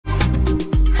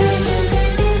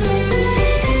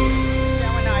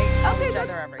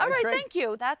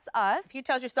you. That's us. If he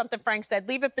tells you something Frank said,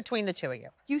 leave it between the two of you.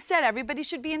 You said everybody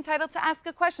should be entitled to ask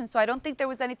a question, so I don't think there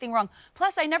was anything wrong.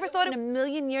 Plus, I never thought in a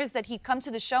million years that he'd come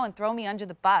to the show and throw me under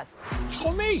the bus. She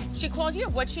called me. She called you.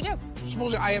 What'd she do?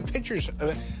 Supposedly, I have pictures of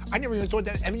it. I never even thought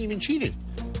that Evan even cheated.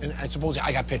 And supposedly,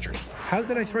 I got pictures. How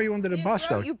did I throw you under the bus,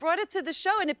 though? You brought it to the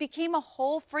show, and it became a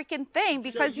whole freaking thing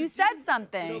because you said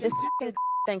something. This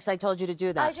thinks I told you to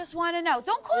do that. I just want to know.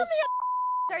 Don't call me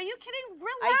a Are you kidding?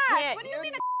 Relax. I can't. What do you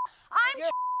mean I'm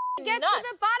trying to get nuts. to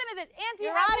the bottom of it. Auntie,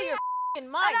 You're out of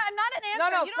your mind. I'm not an answer. No,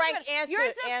 You don't Frank, even,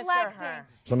 You're deflecting. her.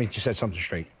 Let me just set something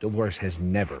straight. Dolores has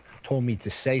never told me to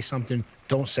say something,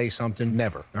 don't say something,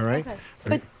 never, all right? Okay.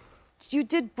 But you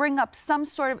did bring up some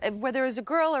sort of, whether it was a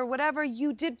girl or whatever,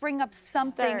 you did bring up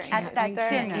something at that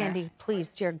dinner. Andy,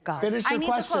 please, dear God. Finish your I need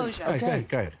question. the closure. Okay,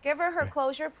 go ahead. Give her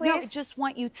closure, please. No, I just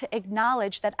want you to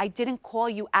acknowledge that I didn't call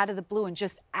you out of the blue and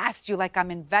just asked you like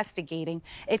I'm investigating.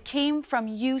 It came from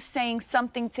you saying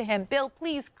something to him. Bill,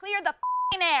 please clear the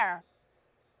air.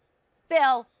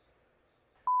 Bill.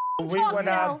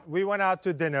 We went out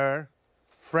to dinner.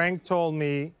 Frank told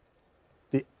me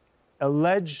the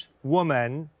alleged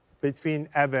woman between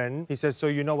Evan, he says, so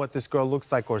you know what this girl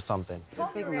looks like or something.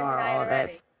 Just ignore all of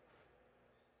it.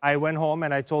 I went home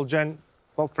and I told Jen,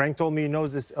 well, Frank told me he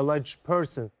knows this alleged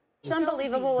person. It's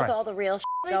unbelievable with Right. all the real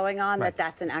going on Right.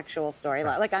 that's an actual story.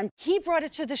 Like He brought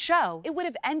it to the show. It would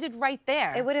have ended right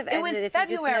there. it would have ended was if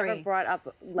February. you just never brought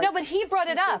up. Like, No, but he brought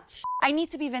it up. I need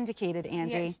to be vindicated,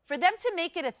 Angie. Yeah. For them to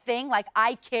make it a thing like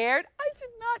I cared, I did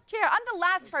not care. I'm the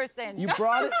last person. You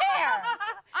brought it? to care.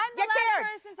 I'm the You last cared.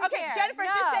 person to Okay, care. Jennifer, no.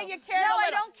 just say you cared no, a little. I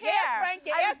don't care. Yes, Frank,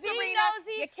 you I was asked being Serena.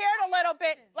 nosy. You cared a little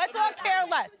bit. Let's all care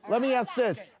less. Let me ask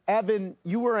this. Evan,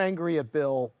 you were angry at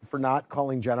Bill for not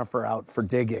calling Jennifer out for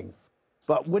digging.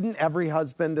 But wouldn't every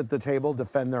husband at the table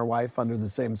defend their wife under the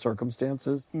same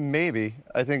circumstances? Maybe.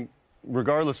 I think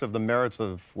regardless of the merits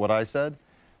of what I said,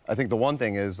 I think the one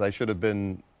thing is I should have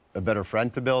been a better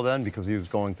friend to Bill then because he was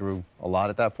going through a lot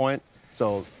at that point.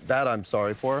 So that I'm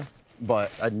sorry for.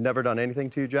 But I'd never done anything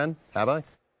to you, Jen, have I?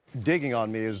 Digging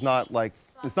on me is not like,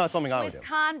 it's not something I would do. It was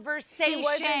conversation. She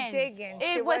wasn't digging. She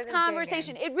It was wasn't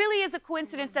conversation. digging. It really is a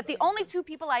coincidence that the only two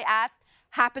people I asked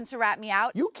happened to rat me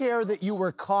out. You care that you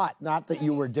were caught, not that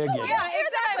you were digging. Yeah,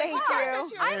 exactly.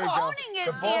 I'm owning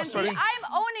it, Angie.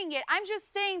 I'm owning it. I'm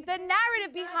just saying the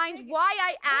narrative behind why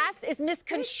I asked is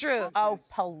misconstrued. Oh,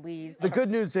 please. The good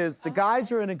news is the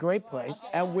guys are in a great place,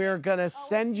 and we're going to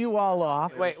send you all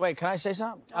off. Wait, can I say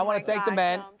something? I want to thank the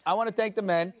men. I want to thank the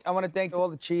men. I want to thank all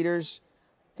the cheaters,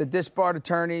 the disbarred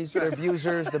attorneys, the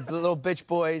abusers, the little bitch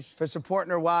boys for supporting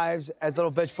their wives as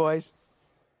little bitch boys.